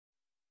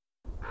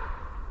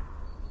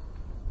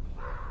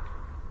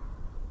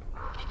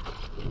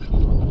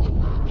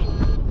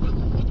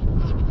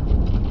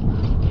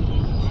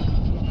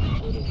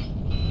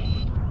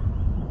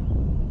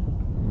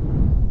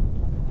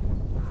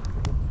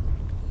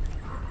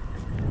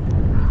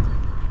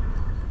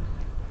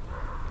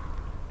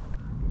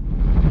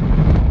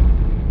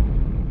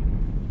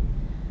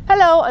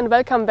Hello and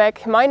welcome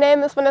back. My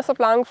name is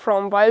VanessaBlank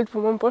from Wild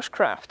Woman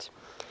Bushcraft.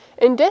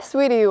 In this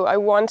video I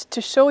want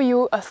to show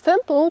you a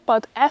simple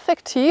but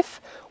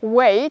effective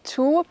way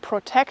to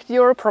protect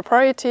your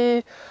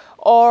property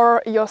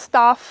or your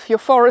stuff, your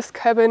forest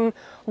cabin,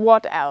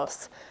 what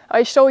else.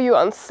 I show you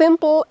a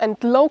simple and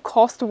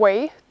low-cost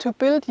way to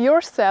build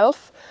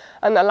yourself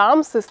an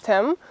alarm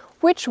system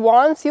which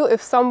warns you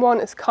if someone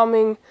is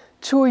coming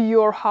to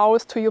your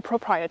house, to your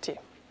property.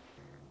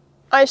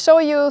 I show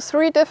you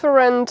 3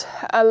 different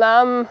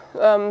alarm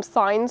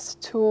signs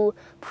to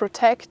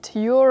protect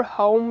your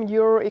home,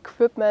 your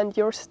equipment,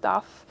 your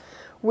stuff,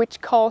 which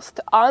cost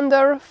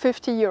under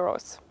 50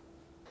 euros.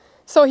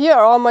 So here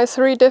are my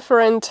 3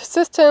 different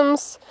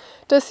systems.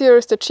 This here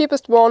is the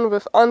cheapest one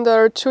with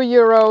under 2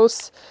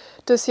 euros.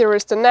 This here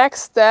is the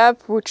next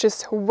step, which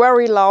is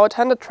very loud,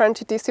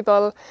 120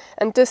 decibel.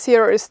 And this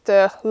here is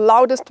the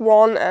loudest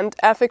one and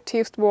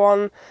effective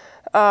one.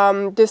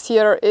 This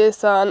here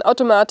is an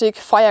automatic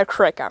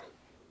firecracker.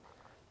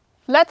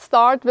 Let's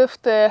start with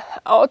the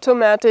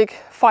automatic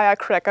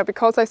firecracker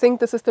because I think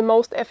this is the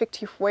most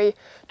effective way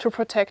to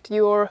protect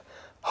your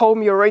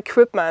home, your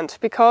equipment,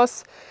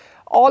 because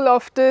all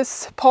of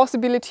these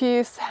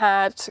possibilities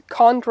had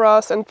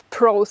contras and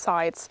pro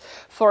sides.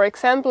 For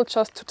example,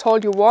 just to tell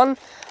you one,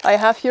 I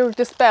have here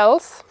these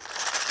bells.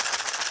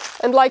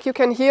 And like you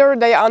can hear,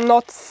 they are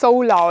not so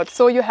loud,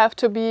 so you have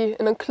to be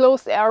in a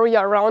closed area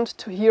around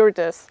to hear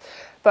this.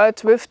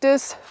 But with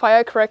this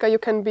firecracker you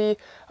can be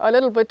a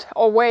little bit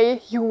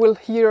away, you will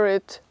hear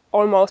it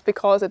almost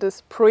because it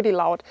is pretty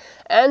loud.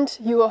 And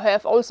you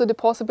have also the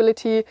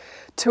possibility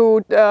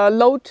to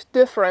load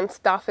different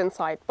stuff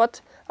inside,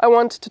 but I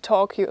want to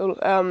talk you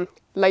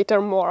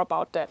later more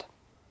about that.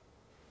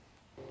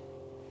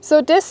 So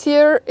this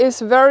here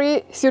is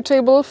very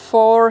suitable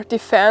for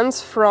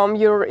defense from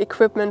your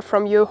equipment,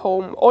 from your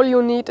home. All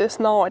you need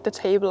is now at the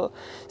table.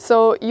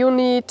 So you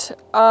need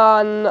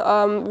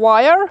a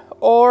wire,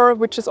 or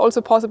which is also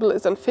possible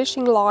is a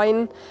fishing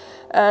line,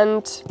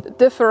 and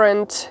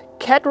different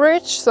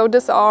cartridge. So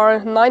these are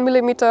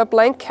 9mm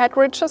blank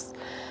cartridges,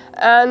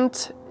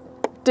 and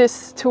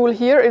this tool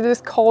here, it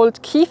is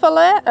called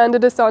Kieferle, and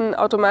it is an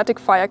automatic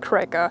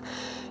firecracker.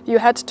 You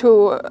had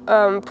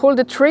to pull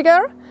the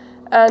trigger,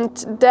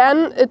 and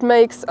then it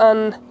makes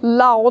a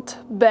loud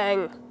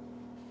bang.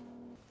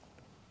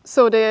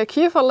 So the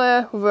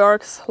Kieferle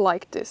works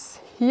like this.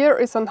 Here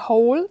is a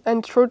hole,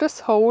 and through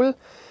this hole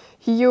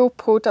you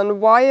put a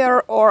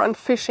wire or a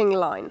fishing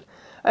line.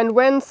 And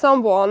when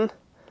someone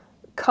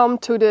comes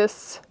to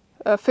this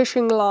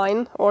fishing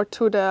line or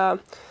to the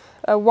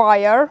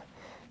wire,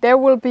 there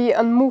will be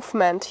a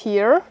movement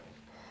here.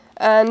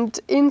 And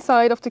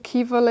inside of the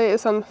Kieferle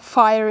is a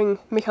firing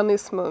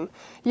mechanism.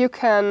 You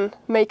can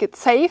make it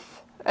safe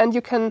and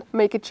you can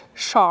make it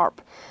sharp.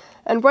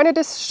 And when it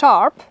is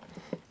sharp,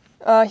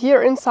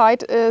 here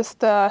inside is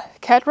the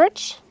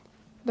cartridge.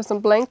 There's a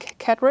blank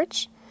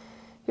cartridge.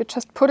 You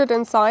just put it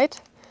inside,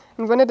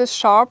 and when it is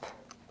sharp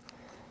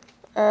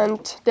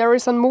and there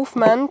is a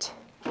movement,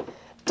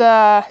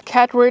 the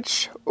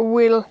cartridge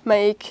will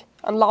make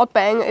a loud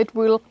bang, it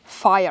will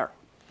fire.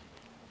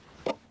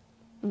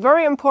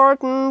 Very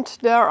important,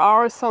 there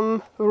are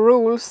some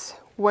rules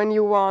when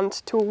you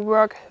want to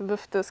work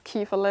with this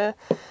Kieferle.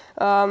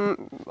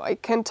 I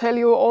can tell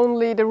you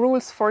only the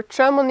rules for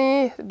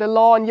Germany. The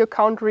law in your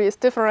country is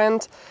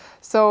different,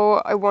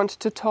 so I want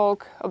to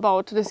talk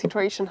about the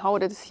situation, how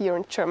it is here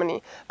in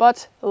Germany,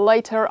 but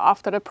later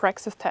after the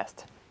praxis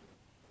test.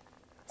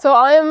 So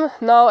I am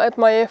now at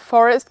my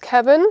forest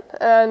cabin,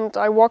 and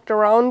I walked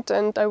around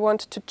and I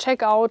want to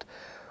check out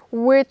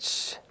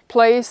which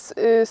place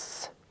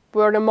is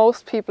where the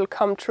most people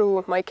come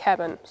through my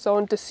cabin.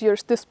 So this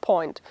year's this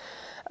point.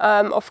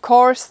 Of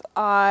course,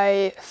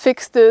 I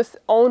fixed this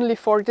only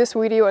for this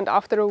video, and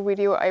after the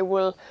video I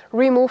will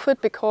remove it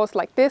because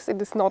like this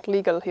it is not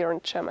legal here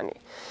in Germany.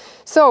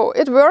 So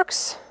it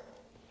works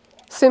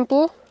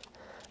simple.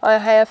 I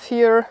have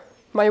here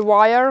my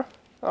wire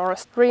or a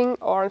string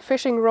or a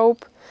fishing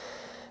rope,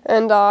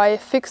 and I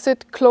fix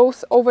it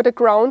close over the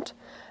ground,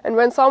 and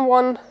when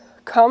someone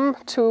comes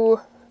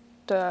to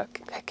the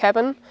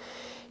cabin,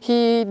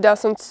 he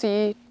doesn't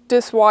see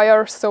this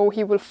wire, so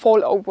he will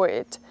fall over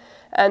it.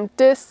 And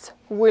this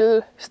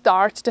will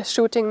start the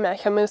shooting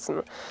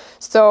mechanism.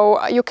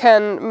 So you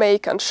can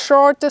make a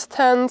short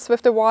distance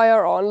with the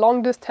wire or a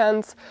long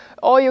distance,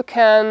 or you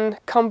can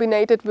combine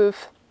it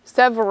with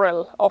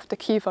several of the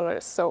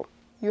Kieferles. So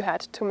you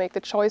had to make the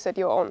choice at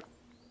your own.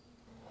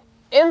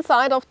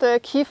 Inside of the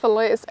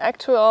Kieferle is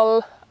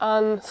actual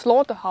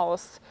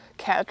slaughterhouse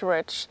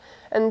cartridge,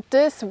 and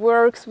this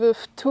works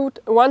with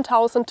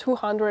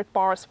 1200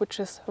 bars, which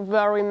is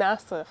very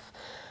massive.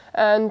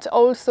 And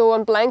also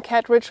a blank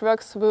cartridge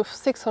works with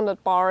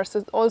 600 bars,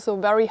 it's also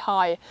very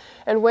high.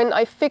 And when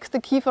I fix the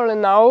Kieferle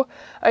now,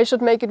 I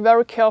should make it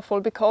very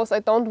careful because I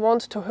don't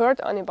want to hurt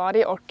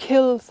anybody or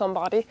kill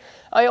somebody.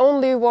 I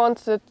only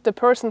want that the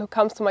person who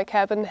comes to my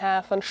cabin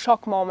have a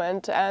shock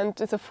moment and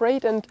is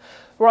afraid and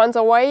runs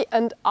away,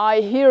 and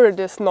I hear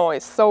this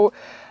noise. So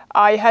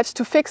I had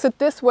to fix it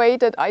this way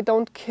that I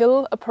don't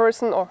kill a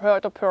person or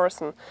hurt a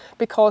person,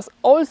 because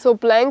also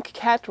blank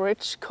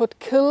cartridge could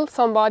kill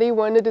somebody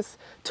when it is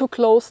too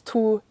close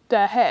to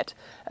their head,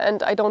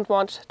 and I don't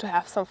want to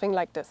have something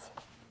like this.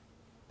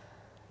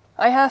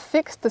 I have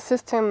fixed the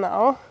system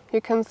now.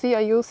 You can see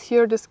I use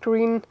here this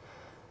green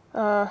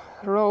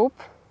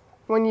rope.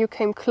 When you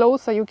came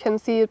closer you can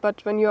see it,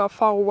 but when you are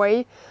far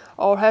away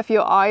or have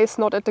your eyes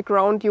not at the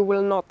ground you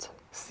will not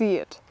see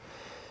it.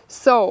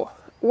 So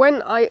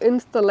when I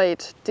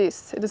installate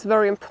this, it is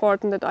very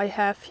important that I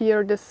have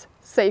here this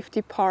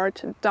safety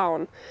part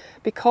down,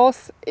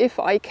 because if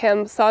I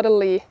came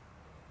suddenly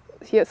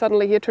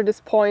here to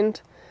this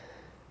point,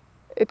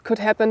 it could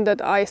happen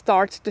that I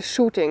start the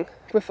shooting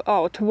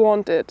without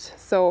wanted.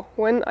 So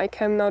when I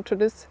come now to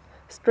this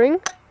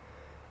string,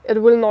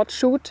 it will not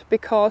shoot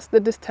because the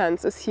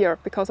distance is here,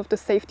 because of the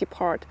safety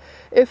part.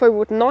 If I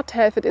would not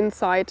have it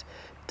inside,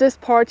 this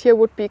part here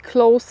would be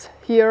close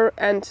here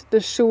and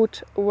the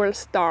shoot will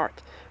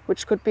start,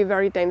 which could be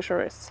very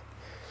dangerous.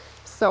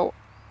 So,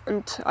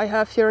 and I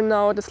have here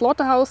now the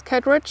slaughterhouse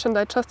cartridge, and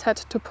I just had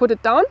to put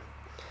it down,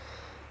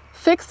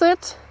 fix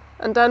it,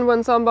 and then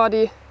when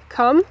somebody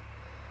come,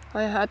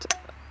 I had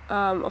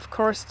of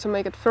course to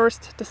make it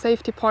first the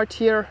safety part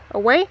here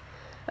away,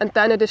 and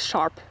then it is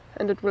sharp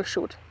and it will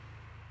shoot.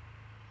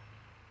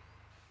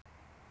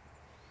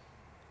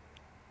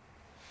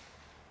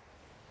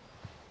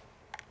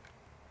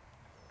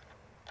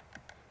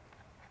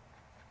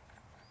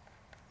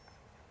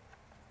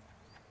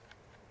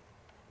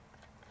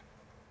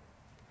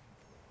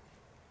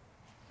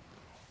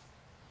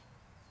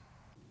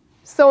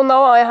 So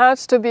now I had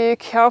to be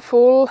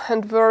careful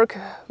and work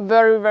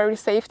very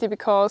safety,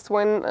 because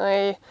when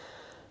I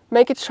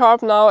make it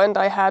sharp now and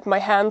I had my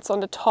hands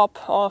on the top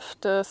of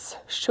this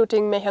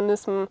shooting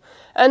mechanism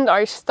and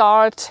I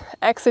start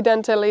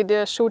accidentally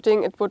the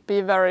shooting, it would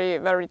be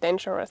very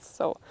dangerous.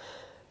 So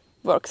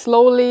work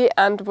slowly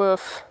and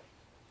with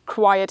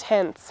quiet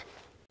hands.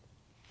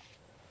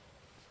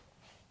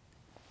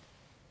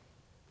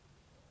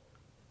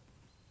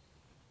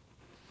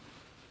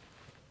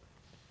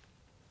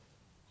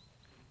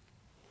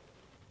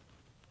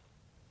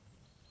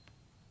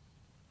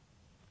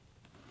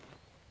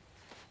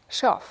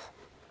 Scharf.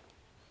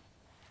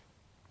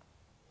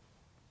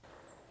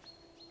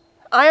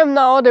 I am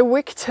now the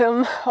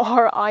victim,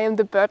 or I am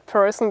the bad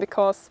person,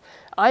 because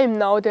I am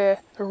now the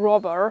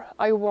robber.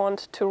 I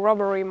want to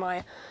robbery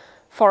my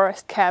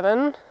forest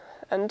cabin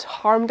and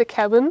harm the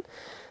cabin.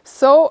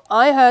 So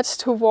I had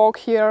to walk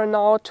here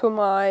now to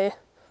my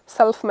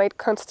self-made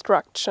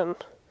construction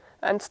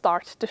and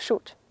start the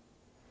shoot.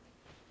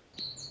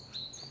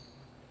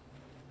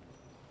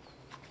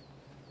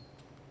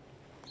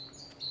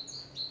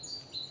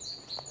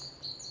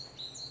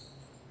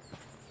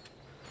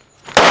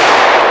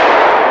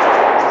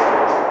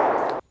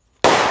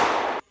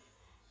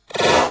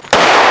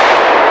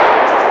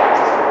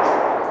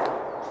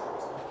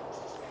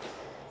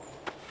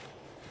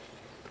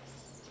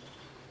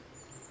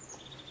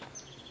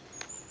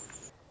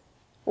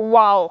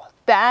 Wow,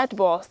 that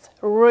was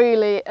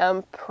really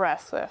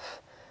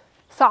impressive.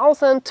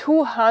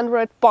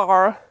 1200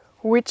 bar,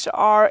 which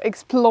are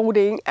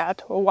exploding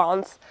at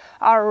once,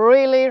 are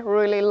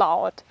really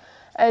loud.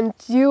 And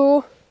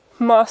you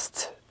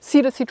must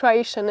see the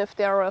situation if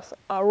there is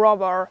a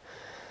robber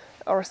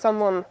or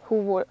someone who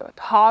would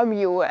harm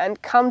you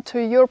and come to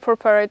your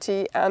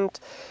property and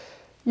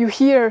you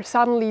hear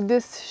suddenly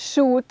this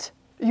shoot.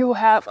 You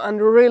have a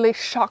really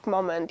shock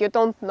moment. You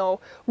don't know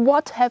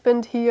what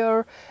happened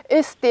here.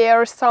 Is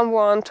there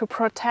someone to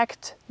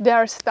protect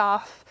their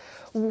stuff?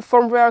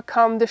 From where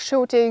come the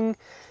shooting?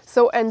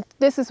 So, and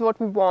this is what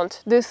we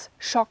want, this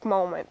shock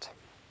moment.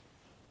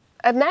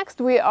 And next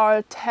we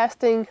are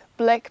testing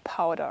black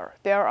powder.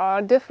 There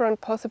are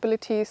different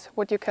possibilities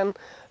what you can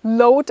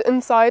load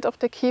inside of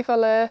the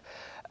Kieferle.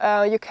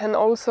 You can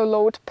also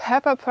load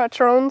pepper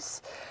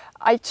patrons.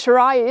 I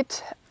tried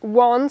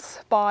once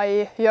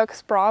by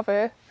Jörg's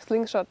Brave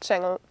slingshot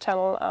channel.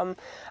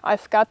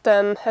 I've got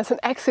them as an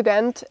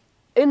accident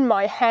in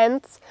my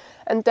hands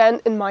and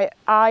then in my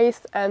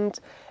eyes, and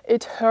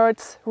it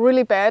hurts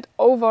really bad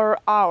over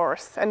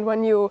hours. And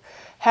when you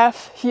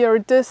have here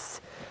this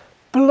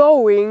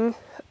blowing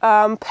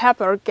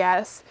pepper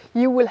gas,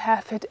 you will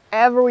have it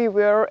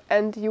everywhere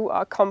and you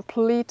are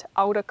complete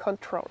out of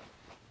control.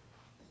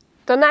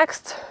 The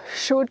next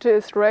shoot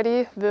is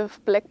ready with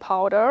black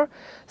powder.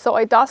 So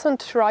I doesn't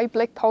try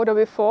black powder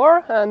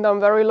before and I'm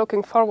very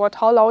looking forward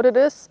how loud it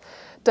is.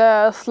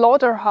 The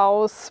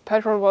slaughterhouse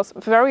patron was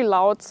very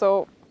loud,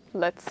 so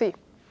let's see.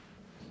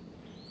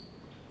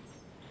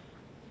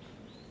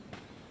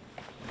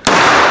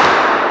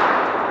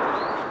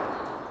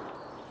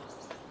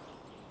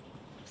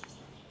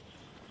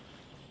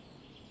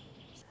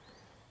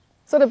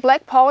 So the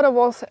black powder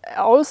was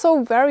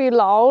also very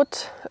loud,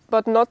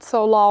 but not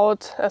so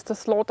loud as the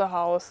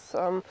slaughterhouse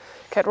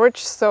cartridge.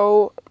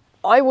 So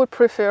I would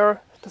prefer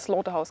the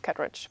slaughterhouse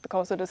cartridge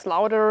because it is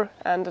louder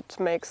and it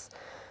is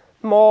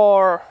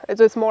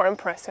more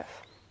impressive.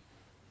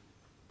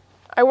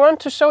 I want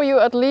to show you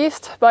at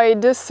least by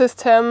this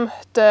system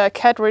the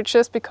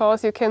cartridges,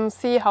 because you can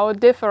see how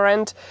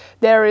different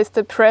there is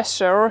the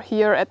pressure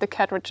here at the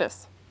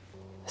cartridges.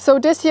 So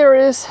this here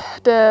is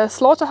the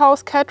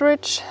slaughterhouse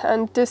cartridge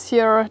and this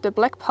here the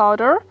black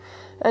powder,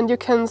 and you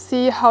can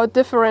see how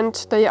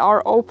different they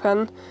are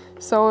open.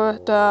 So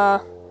the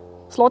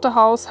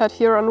slaughterhouse had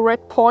here a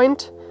red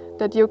point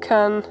that you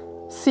can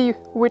see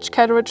which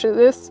cartridge it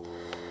is,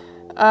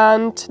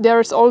 and there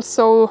is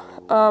also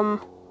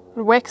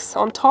wax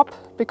on top,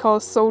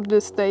 because so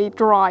this stay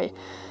dry.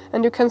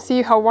 And you can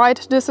see how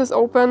wide this is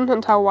open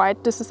and how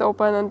wide this is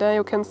open, and then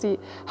you can see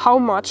how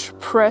much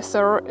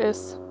pressure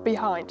is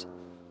behind.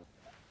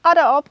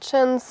 Other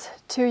options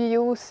to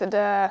use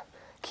the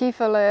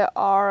Kieferle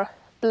are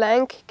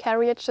blank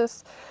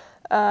cartridges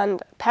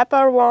and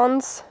pepper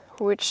ones,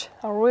 which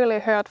are really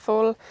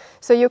hurtful.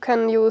 So you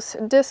can use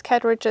these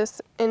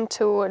cartridges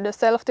into the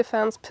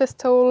self-defense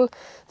pistol,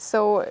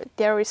 so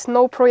there is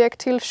no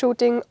projectile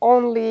shooting,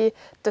 only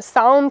the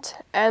sound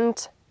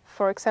and,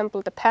 for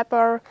example, the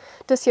pepper.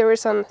 This here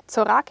is an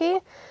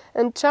Zoraki.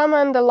 In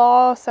German, the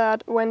law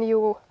said when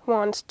you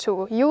want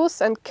to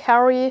use and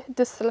carry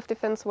this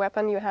self-defense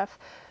weapon, you have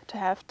to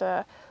have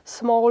the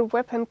small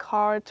weapon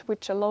card,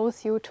 which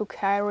allows you to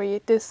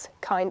carry this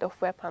kind of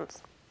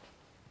weapons.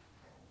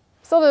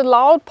 So the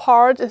loud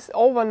part is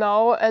over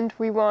now, and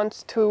we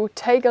want to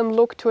take a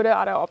look to the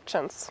other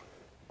options.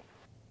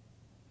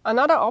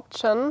 Another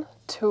option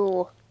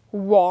to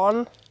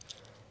warn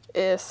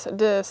is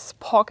this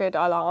pocket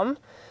alarm.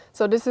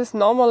 So this is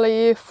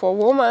normally for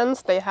women,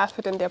 they have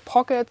it in their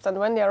pockets, and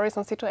when there is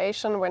a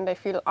situation when they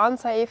feel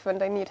unsafe, when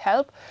they need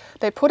help,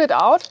 they put it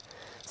out.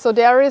 So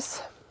there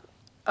is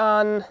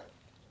a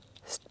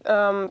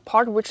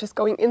part which is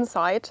going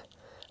inside,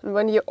 and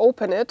when you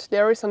open it,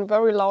 there is a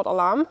very loud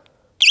alarm.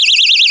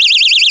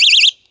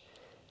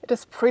 It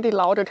is pretty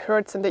loud, it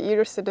hurts in the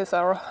ears. It is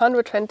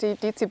 120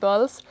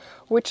 decibels,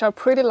 which are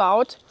pretty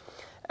loud.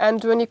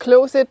 And when you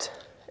close it,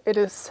 it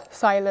is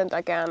silent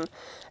again.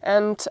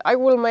 And I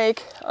will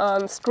make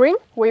a string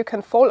where you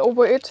can fall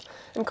over it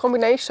in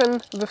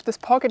combination with this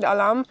pocket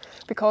alarm,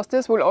 because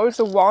this will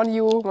also warn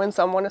you when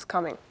someone is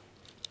coming.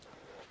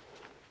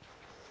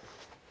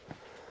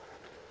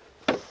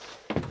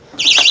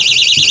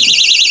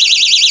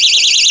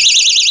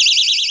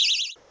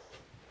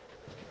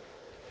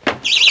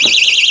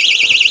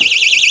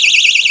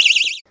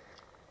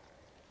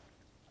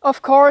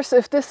 Of course,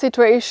 if this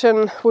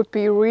situation would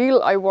be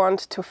real, I want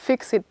to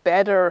fix it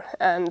better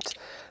and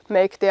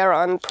make there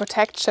a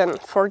protection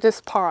for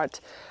this part.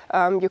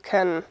 You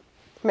can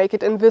make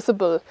it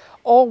invisible.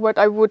 Or what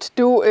I would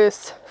do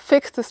is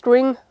fix the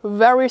string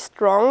very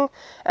strong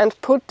and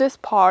put this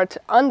part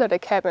under the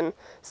cabin.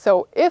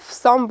 So if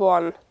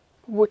someone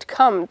would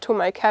come to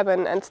my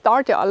cabin and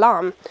start the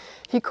alarm,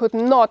 he could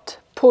not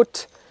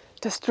put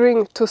the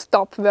string to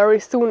stop very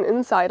soon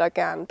inside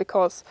again,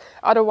 because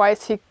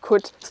otherwise he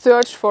could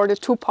search for the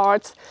two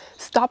parts,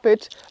 stop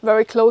it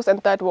very close,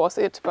 and that was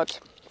it. But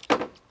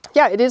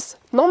yeah, it is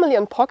normally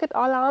a pocket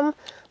alarm,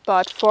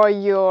 but for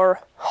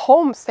your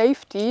home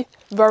safety,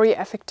 very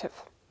effective.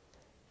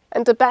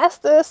 And the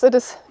best is, it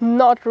is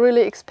not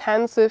really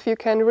expensive. You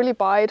can really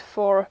buy it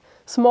for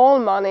small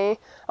money.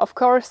 Of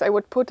course, I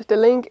would put the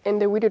link in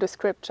the video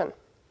description.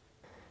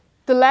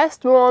 The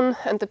last one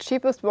and the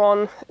cheapest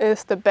one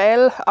is the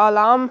bell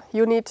alarm.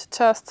 You need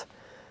just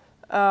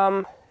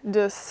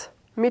this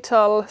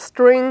metal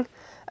string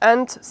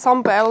and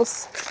some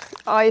bells.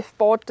 I've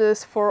bought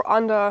this for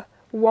under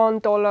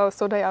 $1,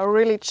 so they are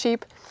really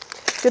cheap.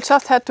 You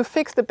just had to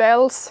fix the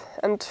bells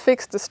and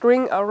fix the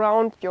string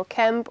around your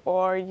camp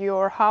or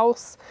your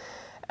house.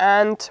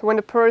 And when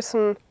the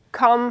person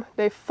comes,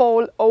 they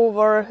fall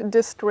over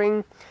this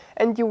string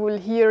and you will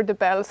hear the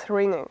bells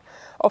ringing.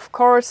 Of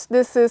course,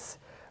 this is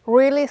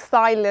really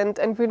silent,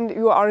 and when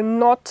you are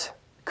not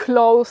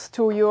close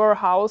to your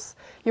house,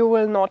 you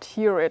will not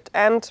hear it.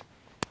 And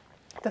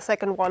the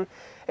second one,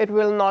 it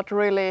will not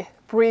really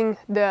bring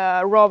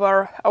the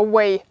robber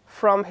away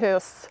from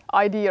his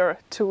idea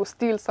to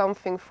steal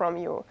something from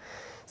you.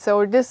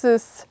 So this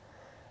is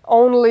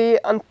only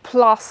a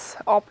plus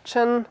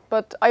option,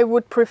 but I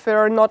would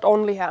prefer not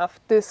only have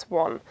this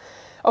one.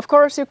 Of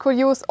course, you could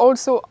use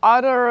also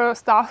other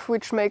stuff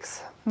which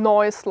makes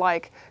noise,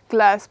 like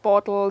glass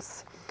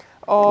bottles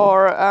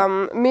or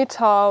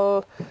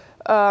metal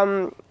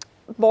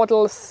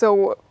bottles,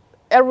 so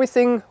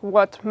everything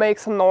what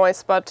makes a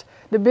noise. But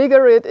the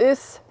bigger it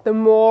is, the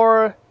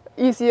more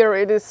easier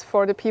it is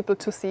for the people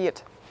to see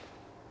it.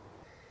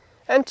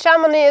 In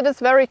Germany it is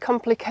very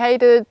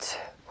complicated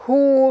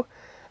who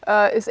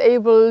is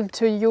able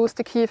to use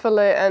the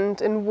Kieferle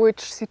and in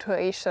which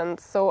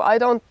situations. So I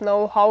don't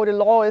know how the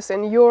law is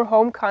in your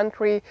home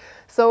country,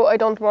 so I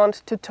don't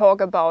want to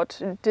talk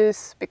about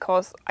this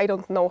because I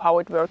don't know how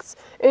it works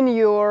in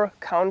your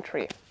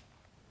country.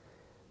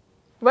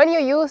 When you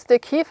use the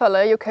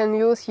Kieferle, you can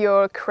use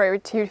your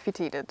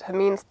creativity. That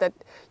means that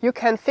you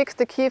can fix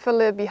the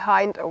Kieferle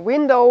behind a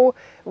window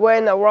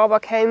when a robber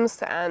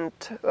comes and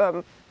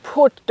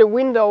put the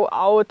window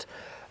out,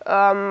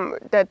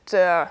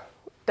 that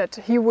that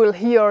he will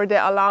hear the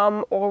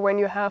alarm, or when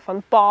you have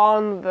a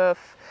barn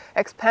with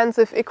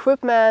expensive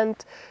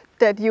equipment,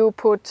 that you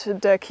put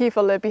the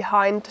Kieferle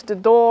behind the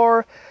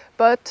door,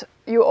 but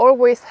you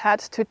always had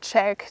to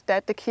check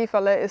that the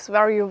Kieferle is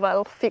very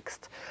well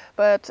fixed.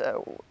 But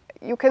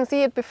you can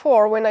see it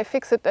before, when I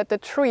fix it at the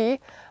tree,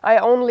 I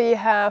only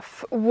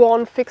have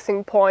one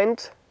fixing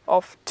point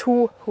of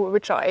two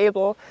which are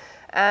able,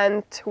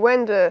 and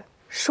when the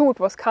shoot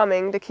was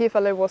coming, the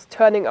Kieferle was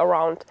turning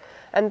around,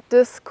 and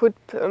this could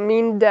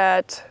mean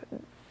that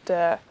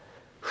the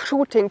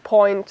shooting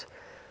point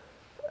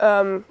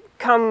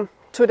come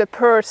to the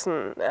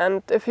person,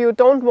 and if you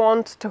don't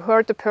want to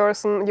hurt the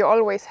person, you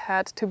always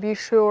had to be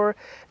sure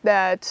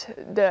that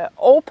the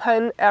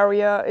open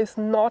area is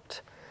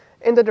not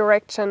in the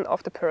direction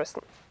of the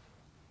person.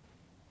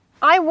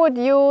 I would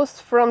use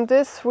from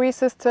these three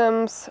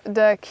systems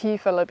the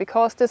Kieferle,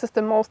 because this is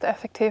the most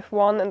effective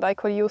one and I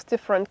could use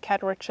different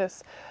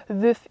cartridges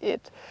with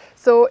it.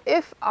 So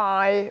if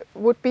I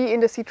would be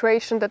in the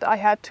situation that I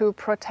had to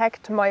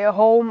protect my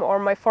home or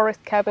my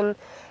forest cabin,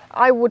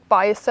 I would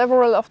buy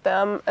several of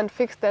them and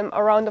fix them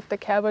around of the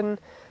cabin,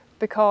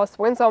 because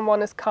when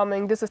someone is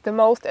coming, this is the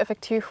most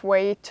effective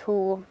way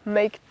to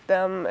make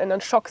them in a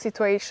shock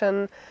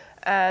situation.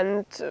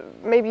 And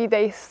maybe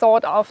they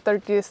thought after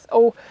this,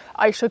 oh,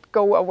 I should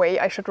go away,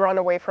 I should run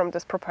away from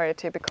this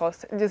property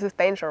because this is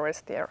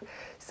dangerous there.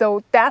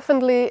 So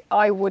definitely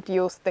I would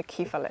use the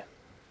Kieferle.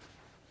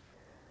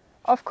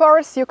 Of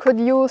course you could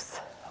use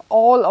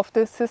all of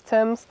these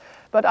systems,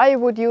 but I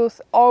would use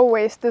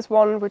always this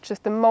one, which is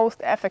the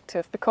most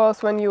effective,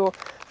 because when you,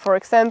 for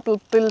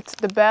example, build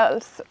the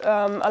bells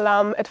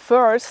alarm at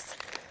first,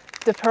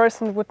 the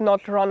person would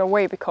not run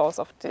away because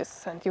of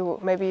this, and you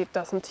maybe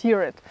doesn't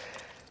hear it.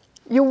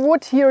 You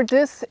would hear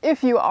this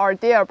if you are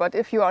there, but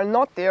if you are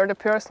not there, the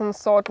person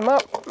thought,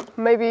 well,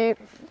 maybe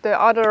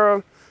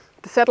the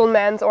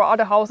settlements or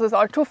other houses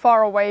are too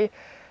far away,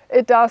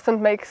 it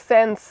doesn't make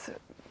sense,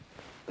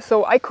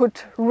 so I could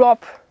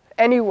rob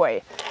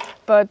anyway.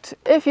 But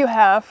if you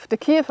have the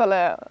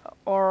Kieferle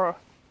or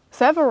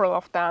several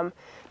of them,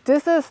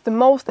 this is the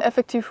most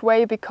effective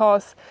way,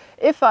 because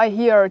if I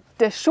hear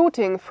the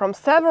shooting from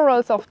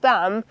several of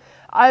them,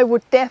 I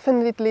would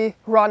definitely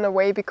run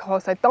away,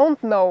 because I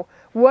don't know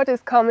what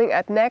is coming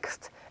at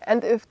next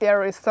and if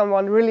there is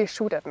someone really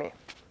shoot at me.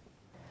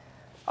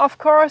 Of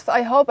course,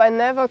 I hope I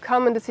never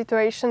come in the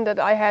situation that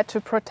I had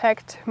to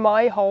protect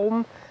my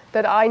home,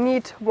 that I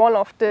need one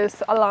of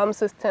these alarm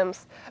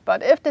systems.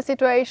 But if the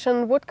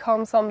situation would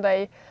come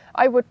someday,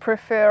 I would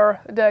prefer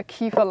the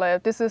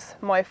Kieferle. This is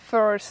my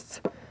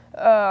first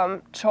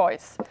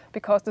choice,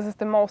 because this is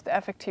the most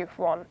effective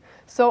one.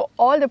 So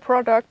all the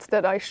products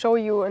that I show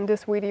you in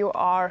this video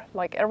are,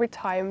 like every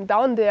time,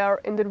 down there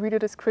in the video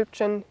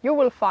description. You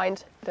will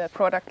find the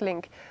product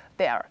link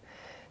there.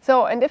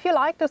 So, and if you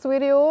like this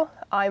video,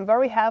 I'm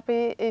very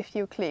happy if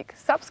you click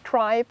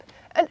subscribe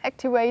and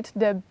activate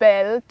the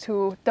bell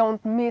to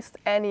don't miss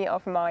any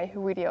of my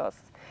videos.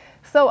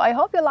 So I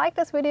hope you like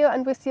this video,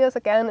 and we see us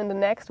again in the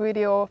next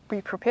video.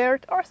 Be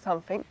prepared or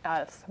something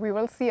else. We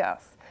will see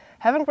us.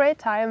 Have a great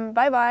time.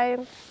 Bye bye.